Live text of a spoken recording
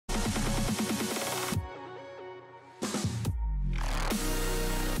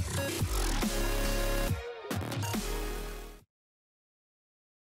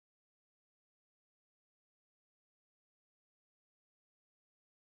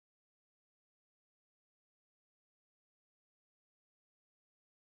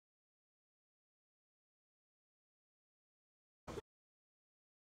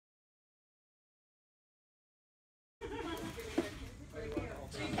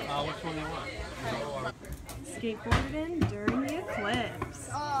which one do you want? Skateboarding during the eclipse.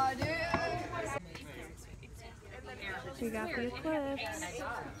 Oh, dude. We got the eclipse. That's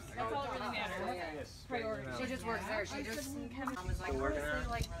all that really matters. Priority. She just works there. She just. Still working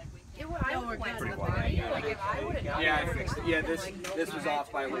on it? Yeah, I fixed it. Yeah, this was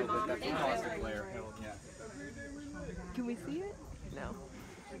off by a little bit. That's what caused the glare. Yeah. Can we see it? No.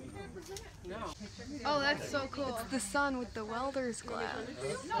 Oh, that's so cool. It's the sun with the welder's glass.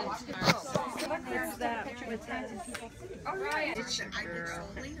 What's that with that?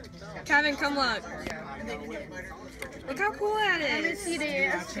 Kevin, come look. Look how cool that is.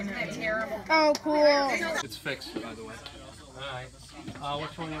 Oh, cool. It's fixed, by the way. Alright.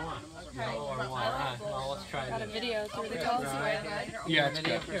 Which one do you want? Yellow or one? Alright, well, let's try this. Video through the telescope. Yeah, it's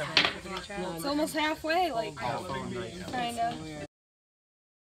good. It's almost halfway, like, kind of.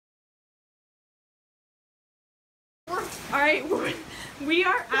 Alright, we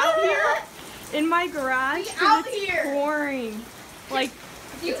are out here in my garage. Out it's here. pouring. Like,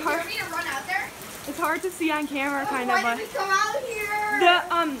 You want me to run out there? it's hard to see on camera, kind of. Why did we come out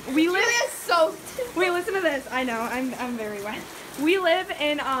here? We live. Julia's so. Wait, listen to this. I know, I'm very wet. We live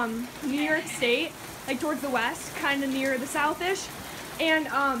in New York State, like towards the west, kind of near the southish, and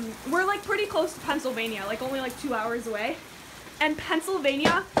we're like pretty close to Pennsylvania, like only like 2 hours away. And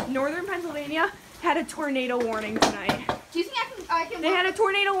Pennsylvania, northern Pennsylvania, had a tornado warning tonight. Do you think I can? They had a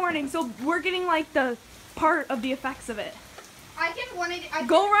tornado warning, so we're getting like the part of the effects of it. I can want it.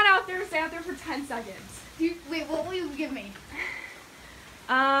 Go run out there, stay out there for 10 seconds. Wait, what will you give me?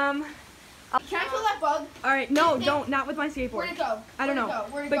 Can I kill that bug? Alright, no, don't, not with my skateboard. Where'd it go? I don't know.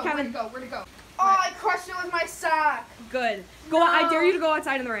 Where'd it But go? Kevin, Where'd it go? Oh, I crushed it with my sock. good. Go. I dare you to go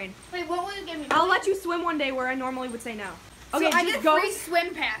outside in the rain. Wait, what will you give me? I'll let you swim one day where I normally would say no. Okay, so I just get a go. free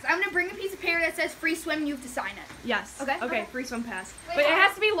swim pass. I'm gonna bring a piece of paper that says free swim and you have to sign it. Yes. Okay. Okay, free swim pass. Wait, But it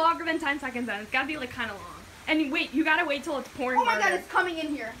has to be longer than 10 seconds then. It's gotta be like kind of long. And wait, you gotta wait till it's pouring Oh my harder. god, it's coming in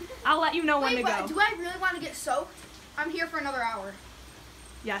here. I'll let you know when to but go. do I really want to get soaked? I'm here for another hour.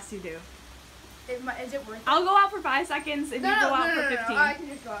 Yes, you do. Is it worth it? I'll go out for 5 seconds if you go out for 15. No, I can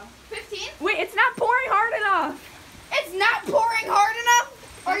just go out. 15? Wait, it's not pouring hard enough. It's not pouring hard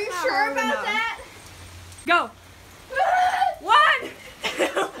enough? Are you not sure hard about enough. that? Go. 1, 2, 3,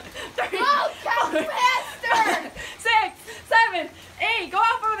 Oh, count 4, faster! 6, 7, 8. Go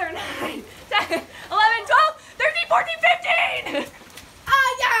out further. 9, 10, 11, 12, 13, 14, 15.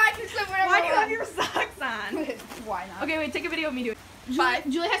 Oh, yeah, I can swim whenever Why I do you want. have your socks on? Why not? Okay, wait, take a video of me doing it.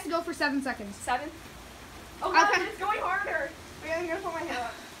 Julie has to go for 7 seconds. 7? Oh, God, Okay. it's going harder. Wait, I'm gonna put my hand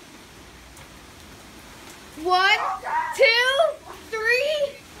up. 1, 2,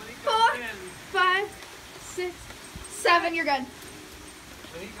 3, 4, 5, 6, 7. You're good.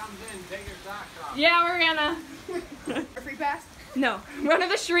 When he comes in, take your socks off. Yeah, we're gonna. A free pass? No, run to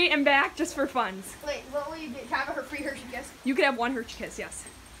the street and back just for funs. Wait, what will you get? Can I have a free Hershey kiss? You could have 1 Hershey kiss, yes.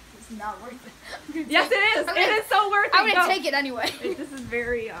 It's not worth it. Yes, it is. I'm It gonna- is so worth it. I'm gonna Go. take it anyway. This is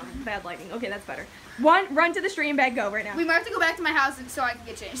very bad lighting. Okay, that's better. 1, run to the street and back. Go right now. We might have to go back to my house so I can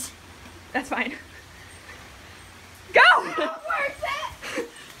get changed. That's fine. Go! Not worth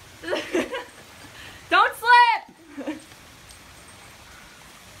it! Don't slip!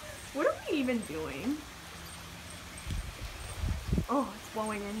 What are we even doing? Oh, it's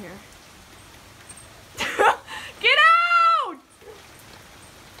blowing in here. Get out!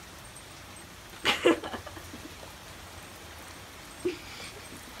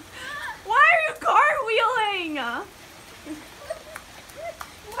 Why are you cartwheeling?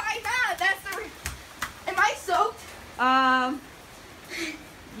 Why not? That's the. Am I soaked?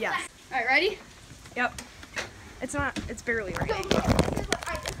 Yes. Alright, ready? Yep. It's not, it's barely raining. Go.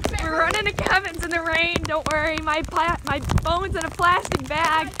 We're running to Kevin's in the rain. Don't worry, my phone's in a plastic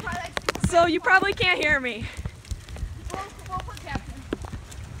bag, so you probably can't hear me. We'll put captain.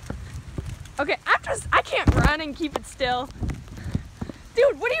 Okay, I can't run and keep it still.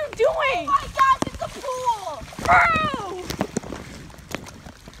 Dude, what are you doing? Oh my gosh, it's a pool! Bro!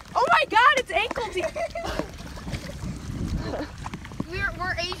 Oh my god, it's ankle deep.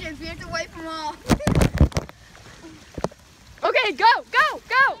 We're Asians, we have to wipe them all. Okay, go, go,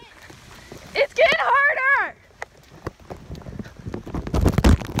 go! It's getting harder!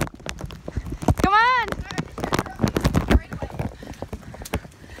 Come on!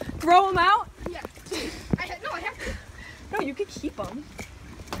 Throw them out? Yeah. I have to. No, you could keep them.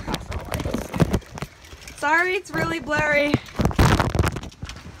 Sorry, it's really blurry.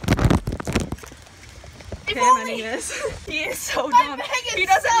 Okay, I'm ending this. He is so dumb. He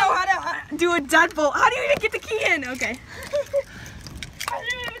doesn't know how to do a deadbolt. How do you even get the key in? Okay. I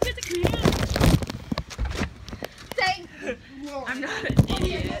didn't even get the key. Dang. I'm not an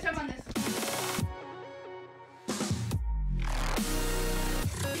idiot.